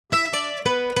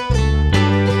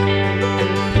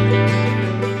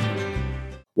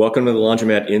Welcome to the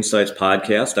Laundromat Insights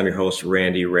podcast. I'm your host,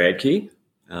 Randy Radke,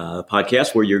 a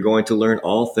podcast where you're going to learn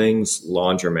all things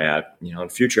laundromat. In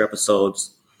future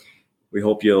episodes, we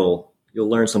hope you'll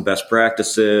learn some best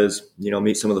practices,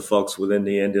 meet some of the folks within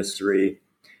the industry,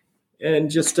 and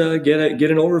just get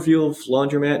an overview of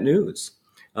laundromat news.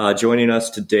 Joining us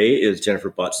today is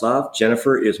Jennifer Butzlaff.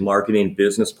 Jennifer is marketing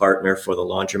business partner for the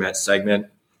laundromat segment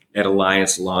at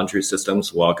Alliance Laundry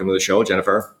Systems. Welcome to the show,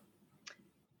 Jennifer.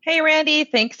 Hey, Randy,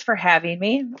 thanks for having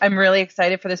me. I'm really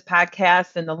excited for this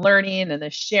podcast and the learning and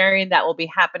the sharing that will be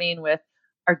happening with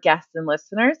our guests and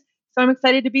listeners. So I'm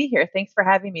excited to be here. Thanks for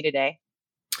having me today.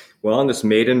 Well, on this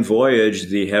maiden voyage,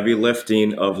 the heavy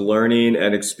lifting of learning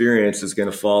and experience is going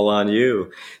to fall on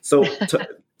you. So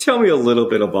tell me a little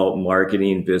bit about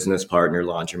marketing business partner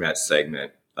laundromat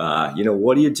segment.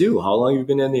 What do you do? How long have you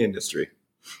been in the industry?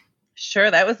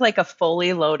 Sure. That was like a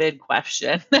fully loaded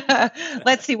question.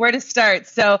 Let's see where to start.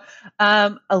 So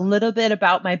a little bit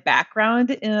about my background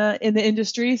in the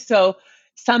industry. So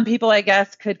some people, I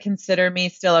guess, could consider me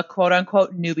still a quote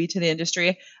unquote newbie to the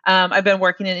industry. I've been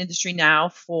working in industry now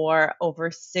for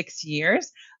over 6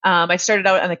 years. I started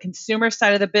out on the consumer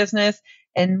side of the business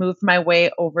and moved my way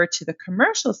over to the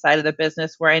commercial side of the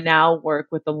business where I now work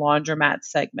with the laundromat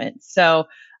segment. So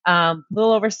a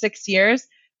little over 6 years.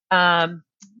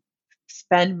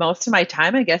 Spend most of my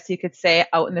time, I guess you could say,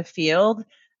 out in the field,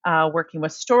 working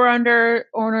with store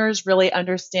owners, really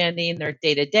understanding their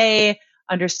day-to-day,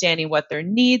 understanding what their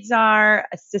needs are,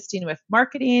 assisting with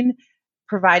marketing,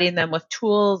 providing them with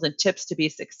tools and tips to be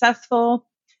successful.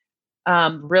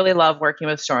 Really love working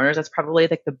with store owners. That's probably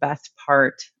like the best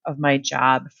part of my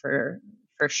job for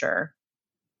sure.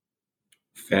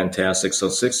 Fantastic. So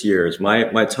 6 years.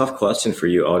 My tough question for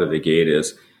you out of the gate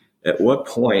is, at what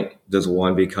point does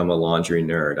one become a laundry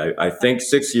nerd? I think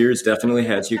 6 years definitely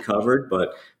has you covered,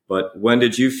 but when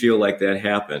did you feel like that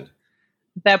happened?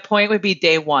 That point would be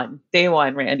day one. Day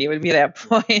one, Randy, would be that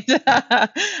point.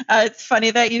 It's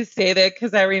funny that you say that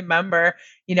because I remember,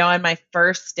 on my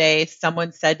first day,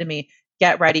 someone said to me,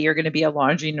 "Get ready, you're going to be a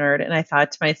laundry nerd." And I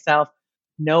thought to myself,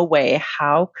 no way.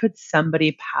 How could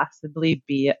somebody possibly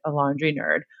be a laundry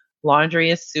nerd? Laundry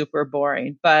is super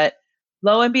boring. But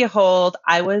lo and behold,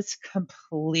 I was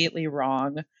completely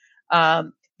wrong.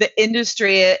 The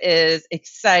industry is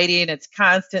exciting. It's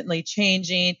constantly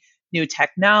changing. New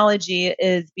technology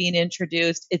is being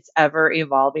introduced. It's ever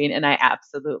evolving, and I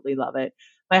absolutely love it.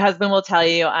 My husband will tell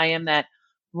you I am that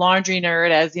laundry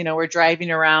nerd. As we're driving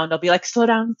around, I'll be like, slow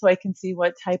down so I can see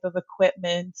what type of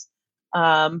equipment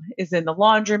is in the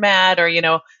laundromat.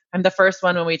 Or, I'm the first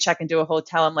one when we check into a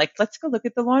hotel. I'm like, let's go look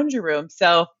at the laundry room.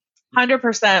 So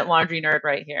 100% laundry nerd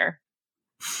right here.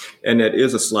 And it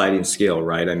is a sliding scale,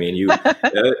 right? I mean, you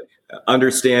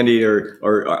understanding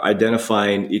or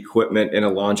identifying equipment in a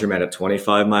laundromat at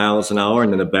 25 miles an hour,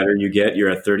 and then the better you get, you're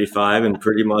at 35, and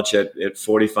pretty much at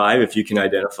 45, if you can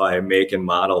identify a make and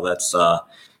model, that's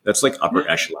like upper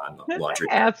echelon laundry.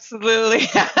 Absolutely.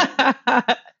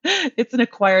 It's an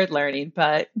acquired learning,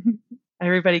 but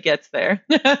everybody gets there.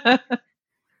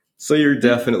 So you're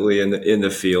definitely in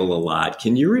the field a lot.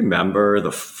 Can you remember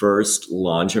the first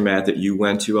laundromat that you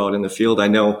went to out in the field? I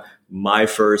know my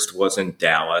first was in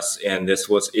Dallas, and this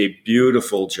was a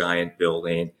beautiful giant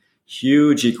building,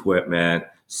 huge equipment,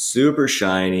 super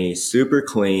shiny, super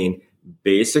clean,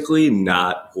 basically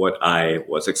not what I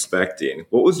was expecting.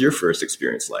 What was your first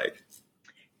experience like?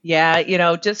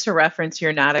 Yeah, just to reference,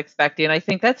 you're not expecting. I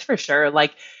think that's for sure.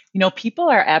 Like, people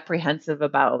are apprehensive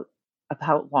about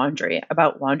laundry,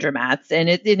 about laundromats. And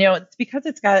it's because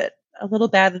it's got a little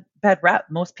bad rep.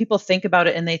 Most people think about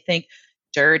it and they think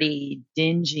dirty,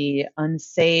 dingy,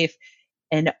 unsafe,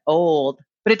 and old,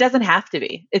 but it doesn't have to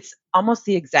be. It's almost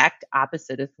the exact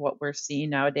opposite of what we're seeing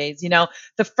nowadays.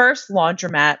 The first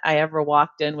laundromat I ever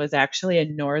walked in was actually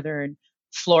in northern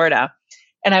Florida.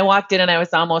 And I walked in and I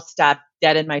was almost stopped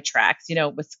dead in my tracks.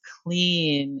 It was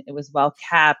clean, it was well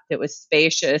kept, it was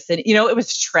spacious, and it was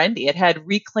trendy. It had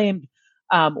reclaimed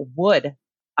wood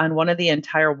on one of the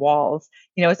entire walls.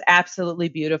 It was absolutely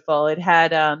beautiful. It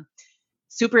had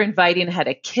super inviting. It had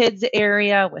a kids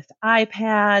area with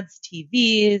iPads,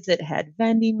 TVs. It had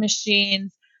vending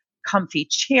machines, comfy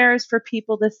chairs for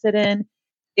people to sit in.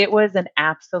 It was an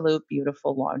absolute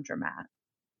beautiful laundromat.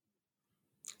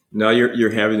 Now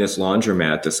you're having this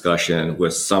laundromat discussion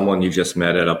with someone you just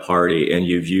met at a party, and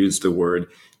you've used the word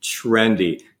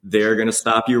trendy. They're going to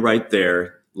stop you right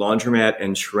there. Laundromat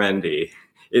and trendy.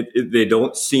 They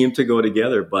don't seem to go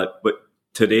together, but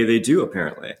today they do,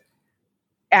 apparently.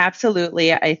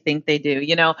 Absolutely. I think they do.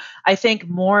 I think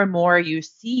more and more you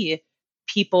see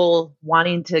people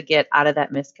wanting to get out of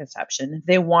that misconception.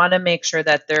 They want to make sure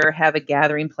that they have a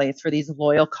gathering place for these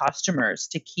loyal customers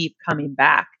to keep coming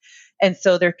back. And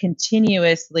so they're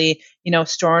continuously,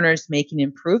 store owners making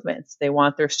improvements. They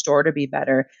want their store to be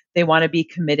better. They want to be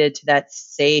committed to that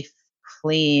safe,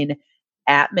 clean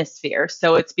atmosphere.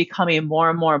 So it's becoming more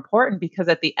and more important because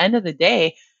at the end of the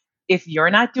day, if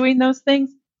you're not doing those things,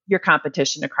 your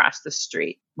competition across the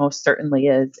street most certainly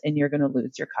is, and you're going to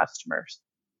lose your customers.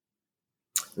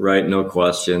 Right, no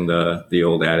question. The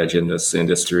old adage in this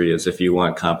industry is if you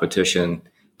want competition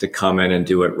to come in and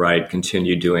do it right,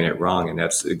 continue doing it wrong. And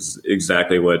that's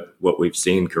exactly what we've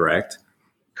seen, correct?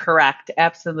 Correct,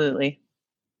 absolutely.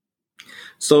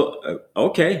 So,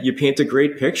 okay, you paint a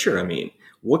great picture. I mean,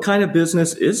 what kind of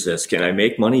business is this? Can I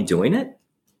make money doing it?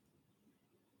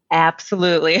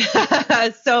 Absolutely.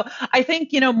 So I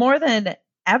think, more than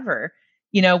ever,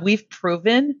 we've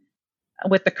proven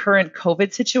with the current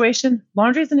COVID situation,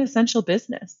 laundry is an essential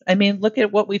business. I mean, look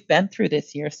at what we've been through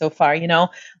this year so far.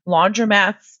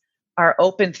 Laundromats are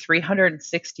open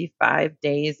 365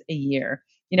 days a year.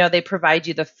 They provide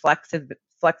you the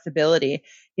flexibility.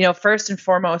 First and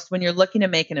foremost, when you're looking to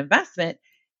make an investment,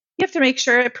 you have to make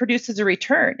sure it produces a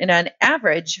return. And on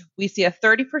average, we see a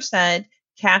 30%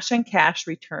 cash on cash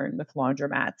return with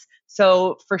laundromats.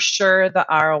 So for sure, the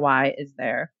ROI is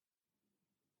there.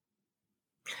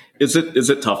 Is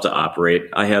it tough to operate?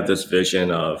 I have this vision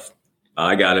of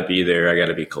I got to be there. I got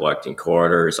to be collecting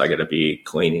quarters. I got to be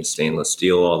cleaning stainless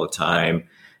steel all the time.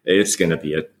 It's going to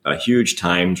be a huge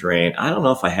time drain. I don't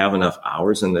know if I have enough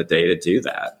hours in the day to do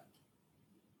that.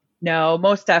 No,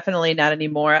 most definitely not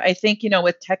anymore. I think,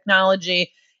 with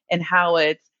technology and how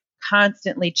it's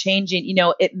constantly changing,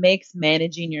 it makes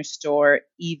managing your store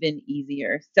even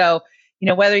easier. So,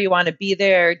 whether you want to be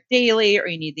there daily or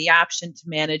you need the option to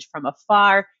manage from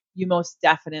afar, you most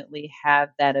definitely have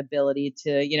that ability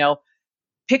to,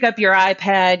 pick up your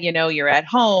iPad, you're at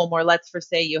home, or let's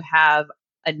say you have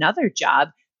another job,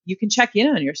 you can check in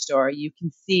on your store. You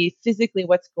can see physically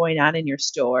what's going on in your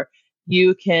store.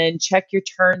 You can check your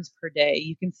turns per day.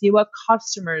 You can see what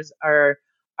customers are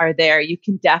there. You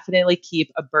can definitely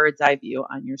keep a bird's eye view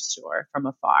on your store from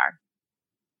afar.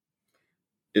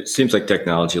 It seems like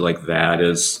technology like that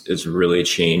is really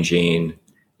changing,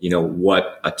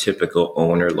 what a typical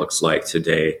owner looks like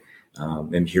today.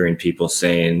 I'm hearing people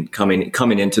saying,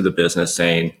 coming into the business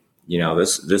saying,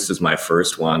 this is my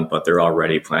first one, but they're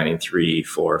already planning 3,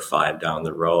 4, 5 down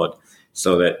the road.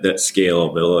 So that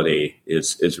scalability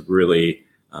is really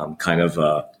kind of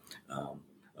a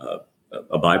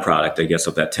byproduct, I guess,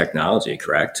 of that technology,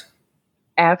 correct?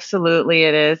 Absolutely,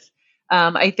 it is.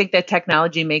 I think that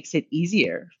technology makes it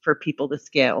easier for people to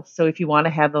scale. So if you want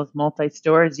to have those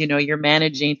multi-stores, you're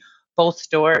managing both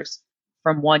stores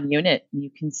from one unit and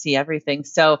you can see everything.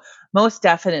 So most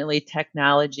definitely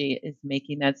technology is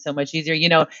making that so much easier.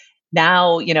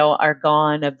 Now, are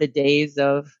gone of the days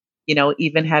of,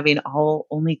 even having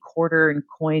only quarter and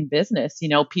coin business.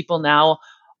 People now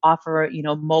offer,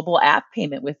 mobile app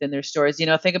payment within their stores.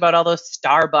 Think about all those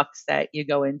Starbucks that you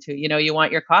go into. You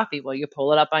want your coffee. Well, you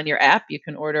pull it up on your app. You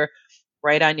can order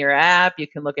right on your app. You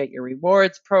can look at your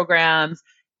rewards programs,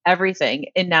 everything.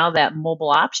 And now that mobile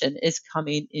option is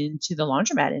coming into the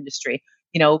laundromat industry.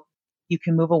 You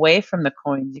can move away from the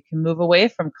coins. You can move away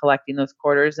from collecting those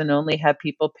quarters and only have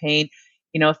people paying,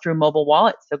 through mobile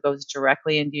wallets. So it goes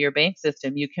directly into your bank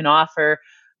system. You can offer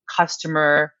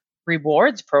customer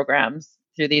rewards programs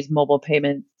through these mobile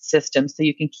payment systems so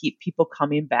you can keep people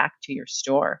coming back to your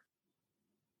store.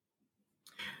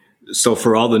 So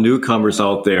for all the newcomers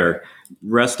out there,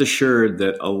 rest assured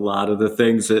that a lot of the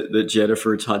things that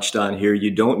Jennifer touched on here,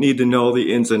 you don't need to know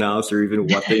the ins and outs or even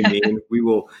what they mean. We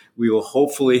will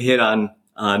hopefully hit on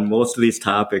most of these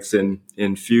topics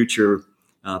in future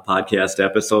podcast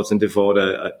episodes and devote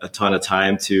a ton of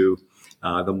time to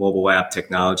the mobile app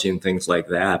technology and things like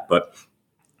that. But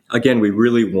again, we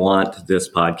really want this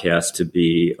podcast to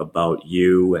be about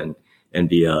you and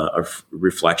be a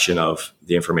reflection of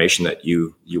the information that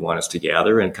you want us to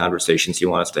gather and conversations you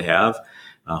want us to have.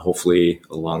 Hopefully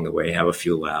along the way, have a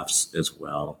few laughs as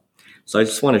well. So I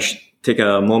just want to take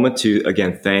a moment to,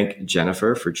 again, thank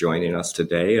Jennifer for joining us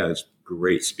today. It was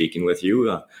great speaking with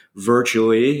you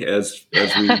virtually as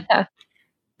we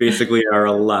basically are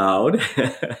allowed.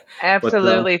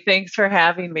 Absolutely. But, thanks for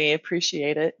having me.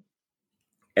 Appreciate it.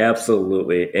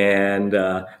 Absolutely. And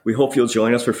we hope you'll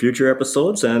join us for future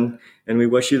episodes, and we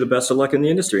wish you the best of luck in the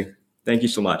industry. Thank you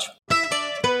so much.